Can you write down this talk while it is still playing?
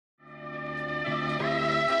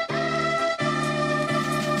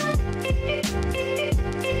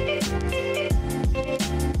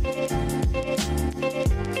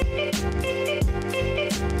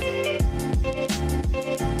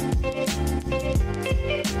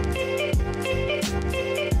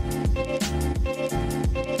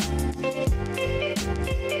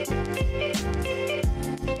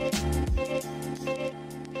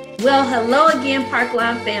Well, hello again,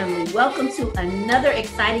 Parkline family. Welcome to another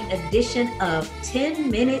exciting edition of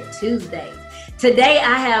 10-Minute Tuesdays. Today,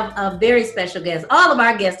 I have a very special guest. All of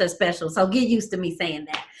our guests are special, so get used to me saying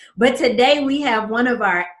that. But today, we have one of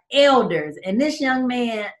our elders. And this young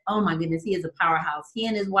man, oh my goodness, he is a powerhouse. He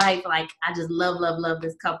and his wife, like, I just love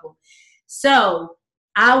this couple. So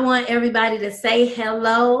I want everybody to say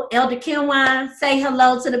hello. Elder Kenwaun, say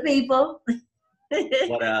hello to the people.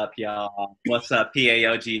 What up, y'all? What's up,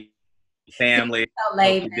 PAOG family?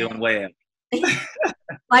 Hope you're doing well.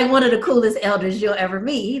 Like one of the coolest elders you'll ever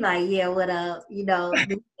meet. He like, yeah, what up? You know,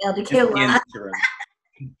 Elder Kenwaun.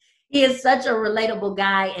 He is such a relatable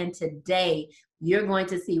guy, and today you're going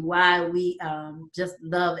to see why we just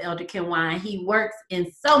love Elder Kenwaun. He works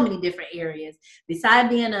in so many different areas. Besides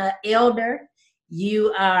being an elder,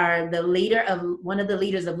 you are the leader of one of the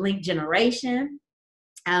leaders of Link Generation.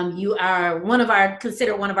 You are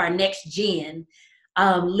considered one of our next gen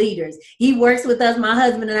leaders. He works with us. My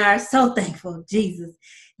husband and I are so thankful, Jesus,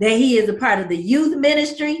 that he is a part of the youth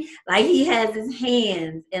ministry. Like, he has his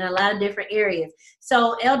hands in a lot of different areas.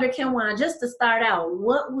 So Elder Kenwaun, just to start out,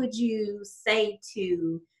 what would you say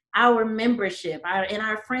to our membership and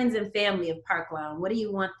our friends and family of Parkline? What do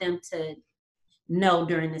you want them to know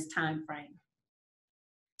during this time frame?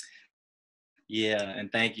 Yeah, and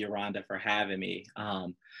thank you, Rhonda, for having me.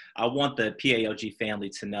 I want the PAOG family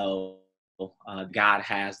to know God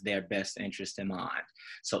has their best interest in mind.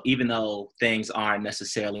 So even though things aren't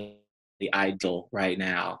necessarily ideal right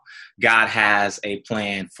now, God has a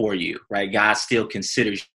plan for you, right? God still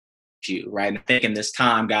considers you, right? And I think in this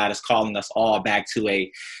time, God is calling us all back to an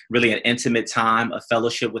intimate time of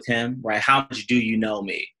fellowship with him, right? How much do you know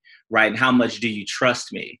me, right? And how much do you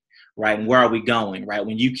trust me? Right. And where are we going? Right.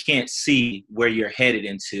 When you can't see where you're headed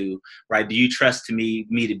into, right. Do you trust me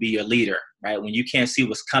to be your leader? Right. When you can't see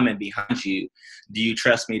what's coming behind you, do you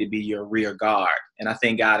trust me to be your rear guard? And I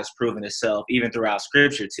think God has proven himself even throughout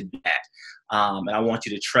scripture to be that. And I want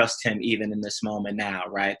you to trust him even in this moment now,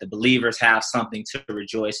 right? The believers have something to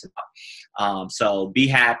rejoice about. So be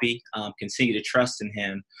happy, continue to trust in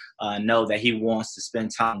him, know that he wants to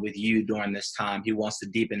spend time with you during this time. He wants to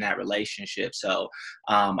deepen that relationship. So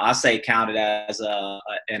I say count it as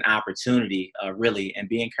an opportunity, really, and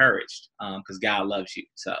be encouraged because God loves you.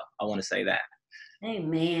 So I want to say that.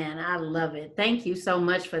 Amen. I love it. Thank you so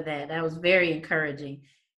much for that. That was very encouraging.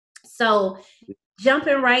 So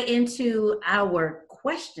jumping right into our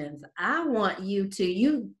questions, I want you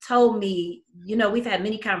told me, we've had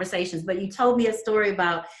many conversations, but you told me a story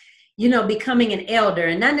about, becoming an elder,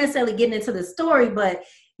 and not necessarily getting into the story, but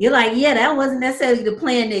you're like, yeah, that wasn't necessarily the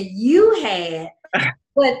plan that you had.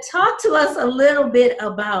 But talk to us a little bit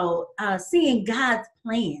about seeing God's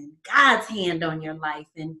plan, God's hand on your life,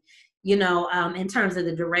 and, in terms of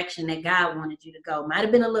the direction that God wanted you to go. Might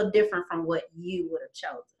have been a little different from what you would have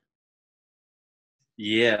chosen.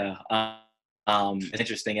 Yeah, it's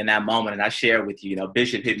interesting in that moment, and I share with you,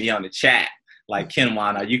 Bishop hit me on the chat, like,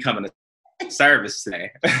 Kenwaun, are you coming to service today?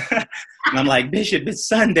 And I'm like, Bishop, it's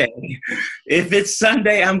Sunday. If it's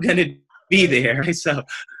Sunday, I'm going to be there. So,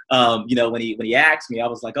 when he asked me, I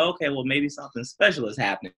was like, okay, well, maybe something special is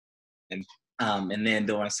happening. And then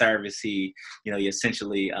during service, he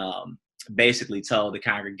essentially basically told the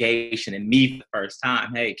congregation and me for the first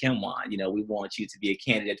time, hey, Kenwaun, we want you to be a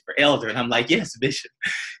candidate for elder. And I'm like, yes, Bishop,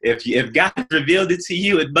 if God revealed it to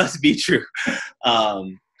you, it must be true.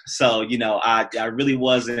 So, I really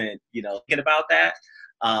wasn't, thinking about that.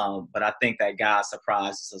 But I think that God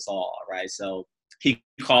surprises us all, right? So he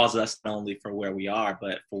calls us not only for where we are,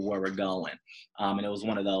 but for where we're going. And it was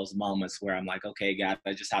one of those moments where I'm like, okay, God,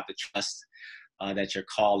 I just have to trust that you're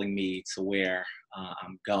calling me to where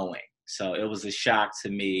I'm going. So it was a shock to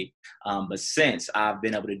me. But since I've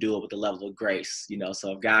been able to do it with a level of grace,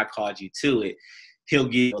 so if God called you to it, he'll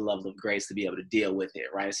give you a level of grace to be able to deal with it,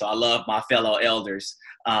 right? So I love my fellow elders,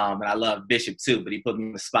 and I love Bishop too, but he put me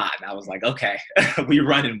on the spot, and I was like, okay, we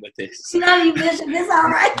running with this. Love you, Bishop. It's all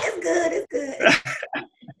right. It's good.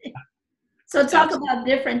 So talk about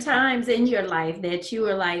different times in your life that you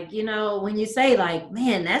were like, when you say like,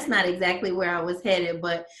 man, that's not exactly where I was headed,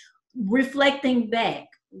 but reflecting back,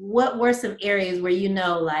 what were some areas where,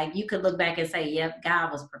 like you could look back and say, yep,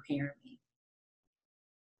 God was preparing me?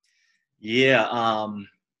 Yeah.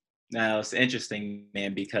 Now it's interesting,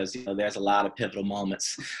 man, because, there's a lot of pivotal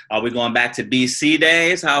moments. Are we going back to BC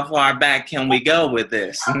days? How far back can we go with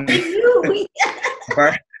this?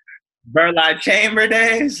 Burlight Chamber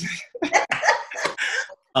days?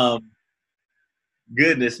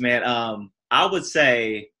 Goodness, man. I would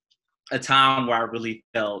say a time where I really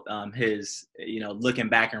felt his, looking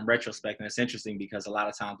back in retrospect, and it's interesting because a lot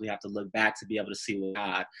of times we have to look back to be able to see what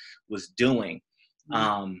God was doing.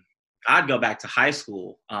 I'd go back to high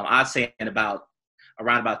school. I'd say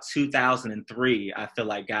around about 2003, I feel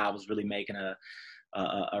like God was really making a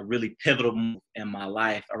really pivotal move in my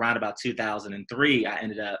life. Around about 2003, I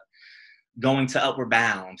ended up going to Upward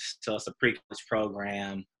Bound. So it's a pre-college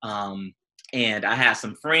program. And I had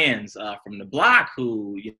some friends from the block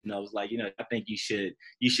who, was like, I think you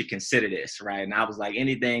should consider this, right? And I was like,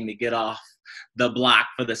 anything to get off the block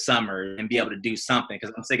for the summer and be able to do something,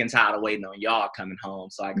 because I'm sick and tired of waiting on y'all coming home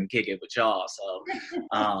so I can kick it with y'all. So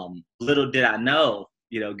little did I know,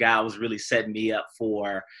 God was really setting me up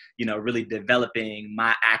for, really developing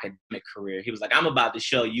my academic career. He was like, I'm about to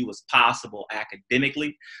show you what's possible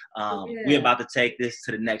academically. We're about to take this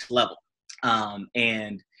to the next level.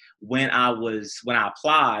 And when I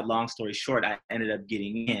applied, long story short, I ended up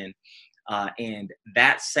getting in. And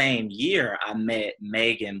that same year, I met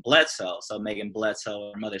Megan Bledsoe. So Megan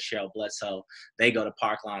Bledsoe, her mother Cheryl Bledsoe, they go to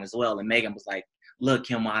Parkline as well. And Megan was like, look,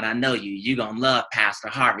 Kenwaun, I know you. You're going to love Pastor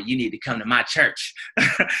Harvey. You need to come to my church.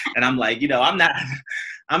 And I'm like,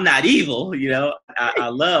 I'm not evil. I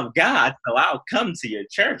love God, so I'll come to your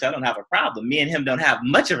church. I don't have a problem. Me and him don't have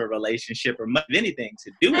much of a relationship or much of anything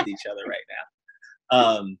to do with each other right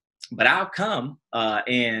now. But I'll come.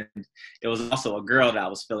 And it was also a girl that I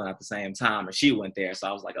was feeling at the same time, and she went there. So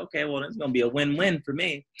I was like, okay, well, it's going to be a win-win for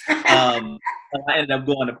me. I ended up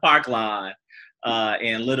going to Parkline.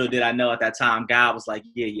 And little did I know at that time, God was like,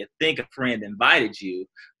 yeah, you think a friend invited you.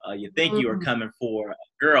 You think you were coming for a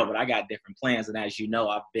girl, but I got different plans. And as you know,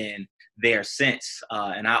 I've been there since.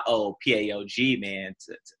 And I owe PAOG, man,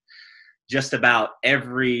 to just about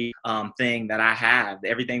every thing that I have,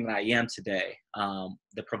 everything that I am today.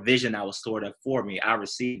 The provision that was stored up for me, I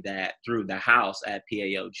received that through the house at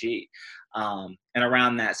PAOG. And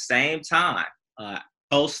around that same time,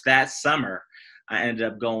 post that summer, I ended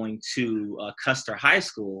up going to Custer High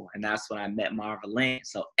School, and that's when I met Marvin Lynn.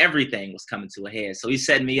 So everything was coming to a head. So he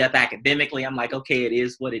set me up academically. I'm like, okay, it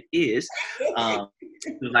is what it is. He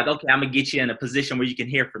was like, okay, I'm going to get you in a position where you can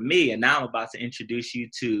hear from me. And now I'm about to introduce you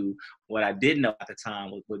to what I didn't know at the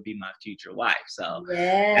time would be my future wife. So,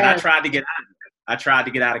 and I tried to get out of it. I tried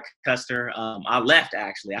to get out of Custer. I left,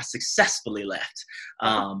 actually. I successfully left.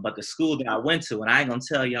 But the school that I went to, and I ain't going to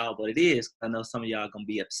tell y'all what it is, because I know some of y'all are going to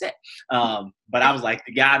be upset. But I was like,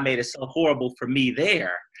 the guy made it so horrible for me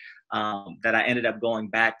there that I ended up going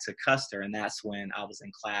back to Custer. And that's when I was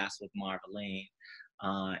in class with Marveline.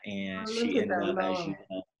 And she ended up, as you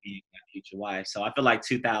know, being my future wife. So I feel like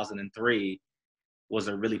 2003 was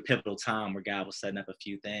a really pivotal time where God was setting up a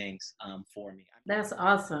few things for me. That's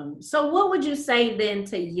awesome. So what would you say then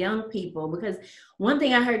to young people? Because one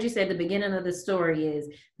thing I heard you say at the beginning of the story is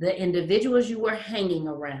the individuals you were hanging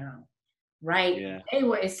around, right? Yeah. They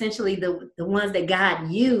were essentially the ones that God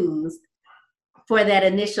used for that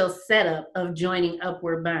initial setup of joining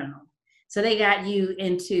Upward Bound. So they got you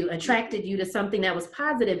attracted you to something that was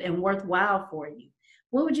positive and worthwhile for you.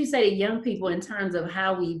 What would you say to young people in terms of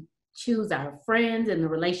how we choose our friends and the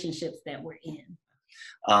relationships that we're in?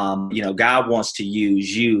 God wants to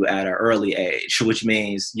use you at an early age, which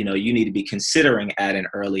means, you need to be considering at an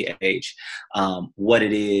early age what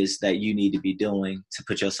it is that you need to be doing to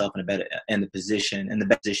put yourself in the best position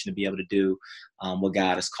to be able to do what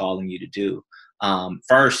God is calling you to do.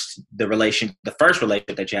 First, the first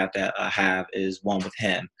relationship that you have to have is one with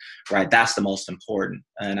him, right? That's the most important.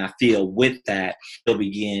 And I feel with that, you'll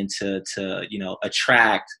begin to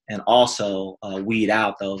attract and also weed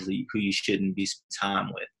out those who you shouldn't be spending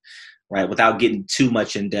time with, right? Without getting too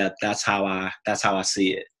much in depth, that's how I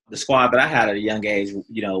see it. The squad that I had at a young age,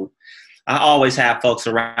 I always have folks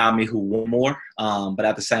around me who want more. But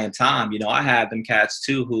at the same time, I had them cats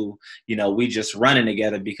too who, we just running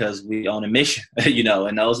together because we on a mission,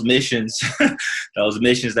 and those missions,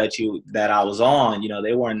 that I was on,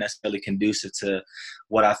 they weren't necessarily conducive to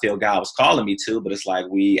what I feel God was calling me to, but it's like,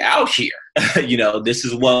 we out here, this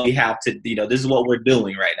is what we have to, this is what we're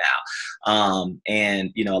doing right now.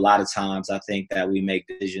 And, a lot of times I think that we make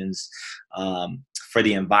decisions for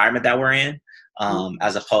the environment that we're in.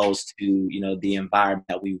 As opposed to, the environment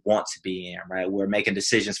that we want to be in, right? We're making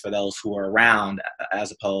decisions for those who are around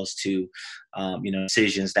as opposed to,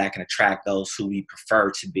 decisions that can attract those who we prefer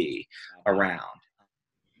to be around.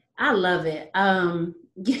 I love it.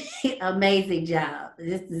 Amazing job.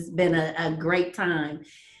 This has been a great time.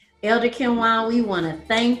 Elder Kenwaun, we want to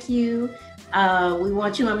thank you. We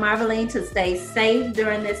want you and Marveline to stay safe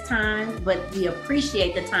during this time, but we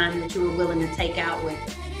appreciate the time that you were willing to take out with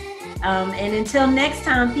us. And until next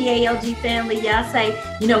time, PAOG family, y'all say,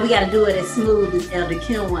 we got to do it as smooth as Elder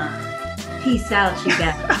Kenwaun. Peace out, you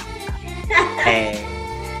guys. Hey.